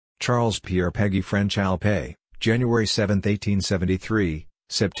Charles Pierre Péguy French Alpay, January 7, 1873,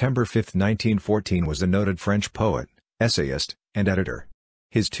 September 5, 1914 was a noted French poet, essayist, and editor.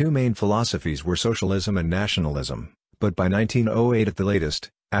 His two main philosophies were socialism and nationalism, but by 1908 at the latest,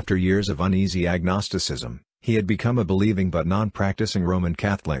 after years of uneasy agnosticism, he had become a believing but non-practicing Roman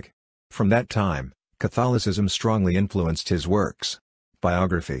Catholic. From that time, Catholicism strongly influenced his works.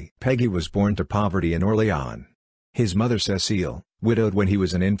 Biography: Péguy was born to poverty in Orléans. His mother Cécile, widowed when he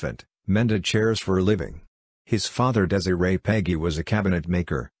was an infant, mended chairs for a living. His father Désiré Péguy was a cabinet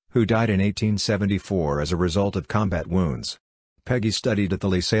maker, who died in 1874 as a result of combat wounds. Péguy studied at the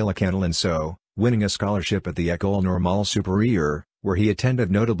Lycée Lecanal, winning a scholarship at the École Normale Supérieure, where he attended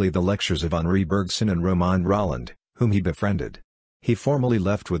notably the lectures of Henri Bergson and Romain Rolland, whom he befriended. He formally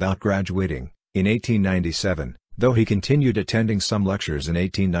left without graduating, in 1897, though he continued attending some lectures in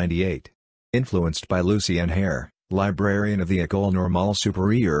 1898. Influenced by Lucien Hare, librarian of the École Normale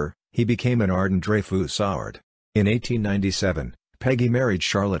Supérieure, he became an ardent Dreyfusard. In 1897, Péguy married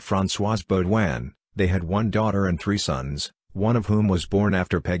Charlotte Françoise Baudouin. They had one daughter and three sons, one of whom was born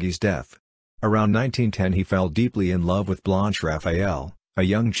after Péguy's death. Around 1910 he fell deeply in love with Blanche Raphael, a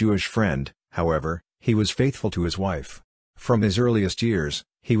young Jewish friend. However, he was faithful to his wife. From his earliest years,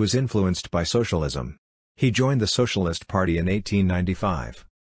 he was influenced by socialism. He joined the Socialist Party in 1895.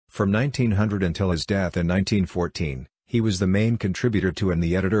 From 1900 until his death in 1914, he was the main contributor to and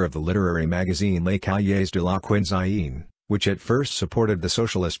the editor of the literary magazine Les Cahiers de la Quinzaine, which at first supported the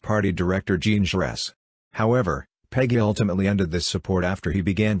Socialist Party director Jean Jaurès. However, Péguy ultimately ended this support after he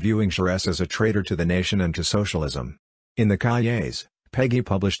began viewing Jaurès as a traitor to the nation and to socialism. In the Cahiers, Péguy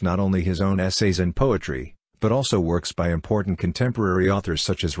published not only his own essays and poetry, but also works by important contemporary authors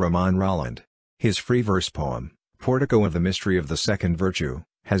such as Romain Rolland. His free verse poem, Portico of the Mystery of the Second Virtue,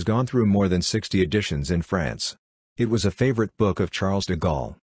 has gone through more than 60 editions in France. It was a favorite book of Charles de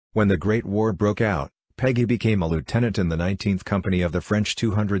Gaulle. When the Great War broke out, Péguy became a lieutenant in the 19th Company of the French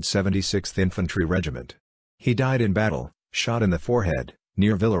 276th Infantry Regiment. He died in battle, shot in the forehead,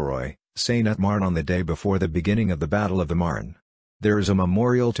 near Villeroy, Seine-et-Marne on the day before the beginning of the Battle of the Marne. There is a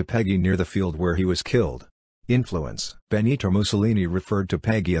memorial to Péguy near the field where he was killed. Influence: Benito Mussolini referred to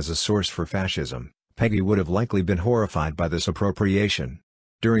Péguy as a source for fascism. Péguy would have likely been horrified by this appropriation.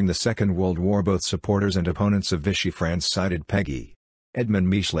 During the Second World War both supporters and opponents of Vichy France cited Péguy. Edmond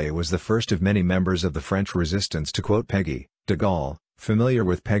Michelet was the first of many members of the French resistance to quote Péguy. De Gaulle, familiar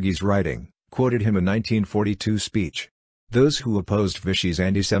with Péguy's writing, quoted him in 1942 speech. Those who opposed Vichy's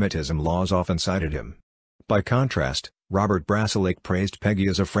anti-Semitism laws often cited him. By contrast, Robert Brasillach praised Péguy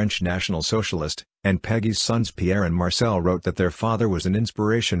as a French National Socialist, and Péguy's sons Pierre and Marcel wrote that their father was an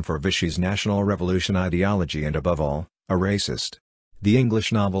inspiration for Vichy's National Revolution ideology and above all, a racist. The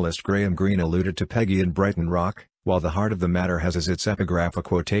English novelist Graham Greene alluded to Péguy in Brighton Rock, while The Heart of the Matter has as its epigraph a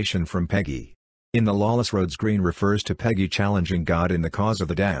quotation from Péguy. In The Lawless Roads Greene refers to Péguy challenging God in The Cause of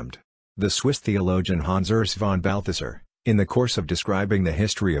the Damned. The Swiss theologian Hans Urs von Balthasar, in the course of describing the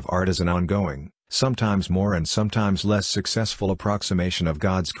history of art as an ongoing, sometimes more and sometimes less successful approximation of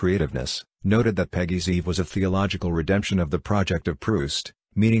God's creativeness, noted that Péguy's Eve was a theological redemption of the project of Proust,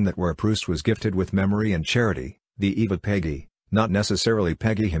 meaning that where Proust was gifted with memory and charity, the Eve of Péguy, not necessarily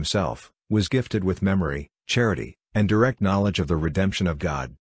Péguy himself, was gifted with memory, charity, and direct knowledge of the redemption of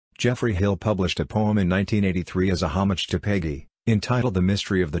God. Geoffrey Hill published a poem in 1983 as a homage to Péguy, entitled The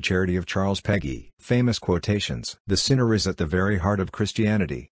Mystery of the Charity of Charles Péguy. Famous quotations: "The sinner is at the very heart of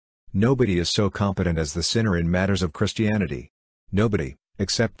Christianity. Nobody is so competent as the sinner in matters of Christianity. Nobody,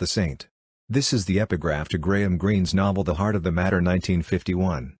 except the saint." This is the epigraph to Graham Greene's novel The Heart of the Matter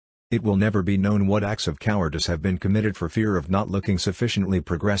 1951. It will never be known what acts of cowardice have been committed for fear of not looking sufficiently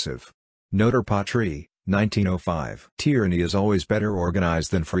progressive. Notre Patrie, 1905. Tyranny is always better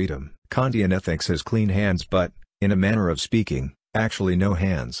organized than freedom. Kantian ethics has clean hands but, in a manner of speaking, actually no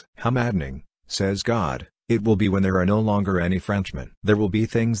hands. How maddening, says God, it will be when there are no longer any Frenchmen. There will be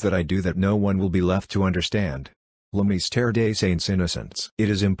things that I do that no one will be left to understand. Le Mystère des Saints Innocents. It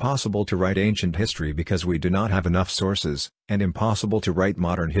is impossible to write ancient history because we do not have enough sources, and impossible to write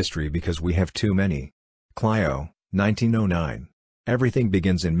modern history because we have too many. Clio, 1909. Everything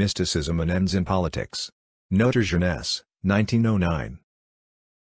begins in mysticism and ends in politics. Notre Jeunesse, 1909.